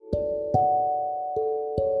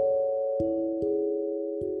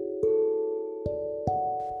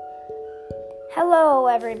Hello,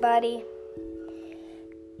 everybody.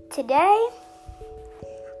 Today,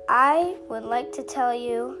 I would like to tell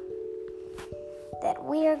you that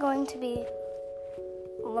we are going to be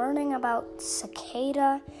learning about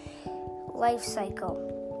cicada life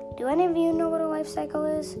cycle. Do any of you know what a life cycle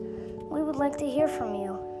is? We would like to hear from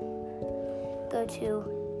you. Go to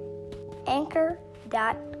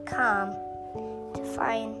anchor.com to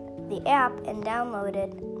find the app and download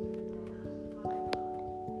it.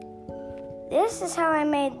 This is how I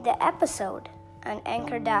made the episode on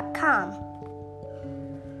anchor.com.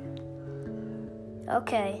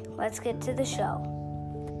 Okay, let's get to the show.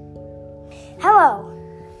 Hello,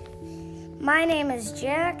 my name is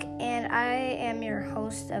Jack, and I am your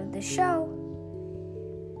host of the show.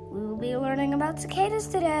 We will be learning about cicadas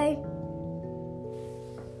today.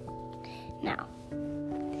 Now,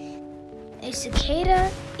 a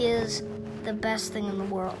cicada is the best thing in the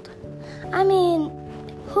world. I mean,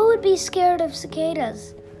 who would be scared of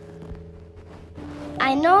cicadas?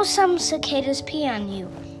 I know some cicadas pee on you.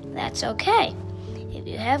 That's okay. If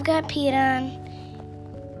you have got peed on,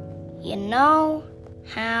 you know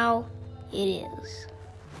how it is.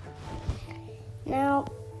 Now,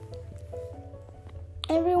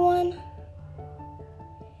 everyone,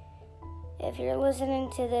 if you're listening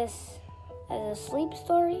to this as a sleep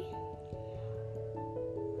story,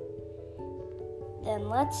 then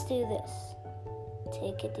let's do this.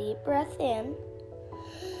 Take a deep breath in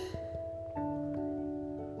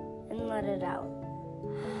and let it out.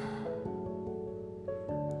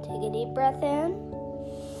 Take a deep breath in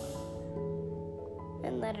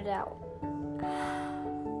and let it out.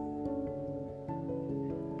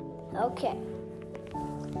 Okay,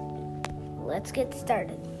 let's get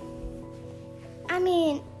started.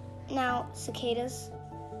 Now cicadas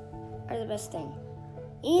are the best thing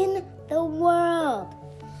in the world.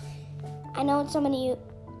 I know that some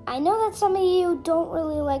of you don't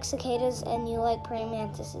really like cicadas and you like praying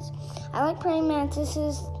mantises. I like praying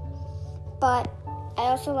mantises, but I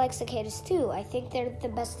also like cicadas too. I think they're the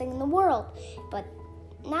best thing in the world, but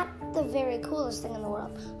not the very coolest thing in the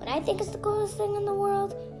world. What I think is the coolest thing in the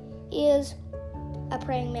world is a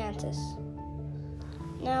praying mantis.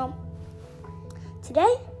 Now,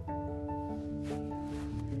 today,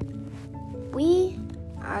 we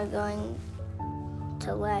are going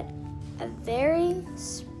to let a very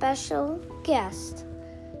special guest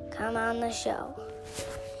come on the show.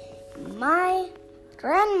 My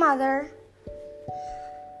grandmother,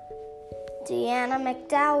 Deanna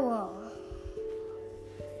McDowell.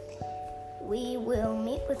 We will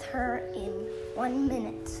meet with her in 1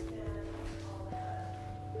 minute.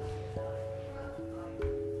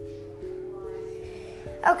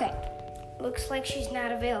 Okay, looks like she's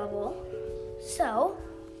not available. So,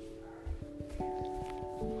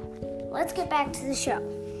 let's get back to the show.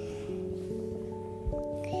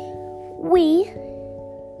 We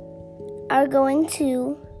are going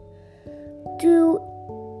to do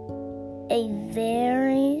a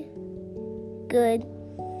very good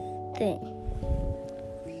thing.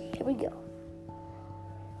 Here we go.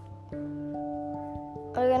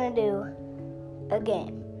 We're going to do a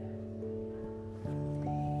game.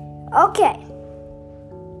 Okay.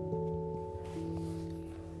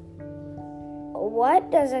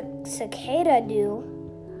 What does a cicada do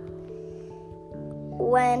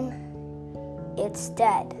when it's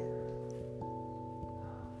dead?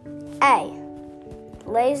 A.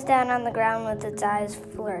 Lays down on the ground with its eyes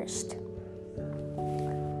flourished.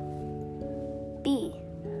 B.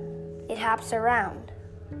 It hops around.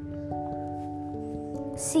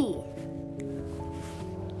 C.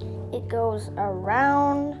 It goes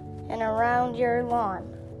around and around your lawn.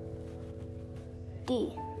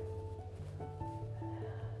 D.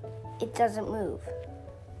 It doesn't move.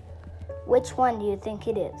 Which one do you think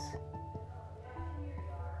it is?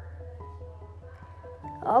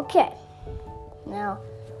 Okay. Now,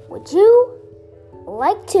 would you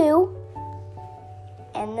like to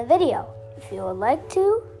end the video? If you would like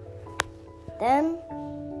to, then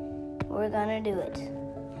we're gonna do it.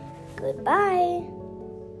 Goodbye.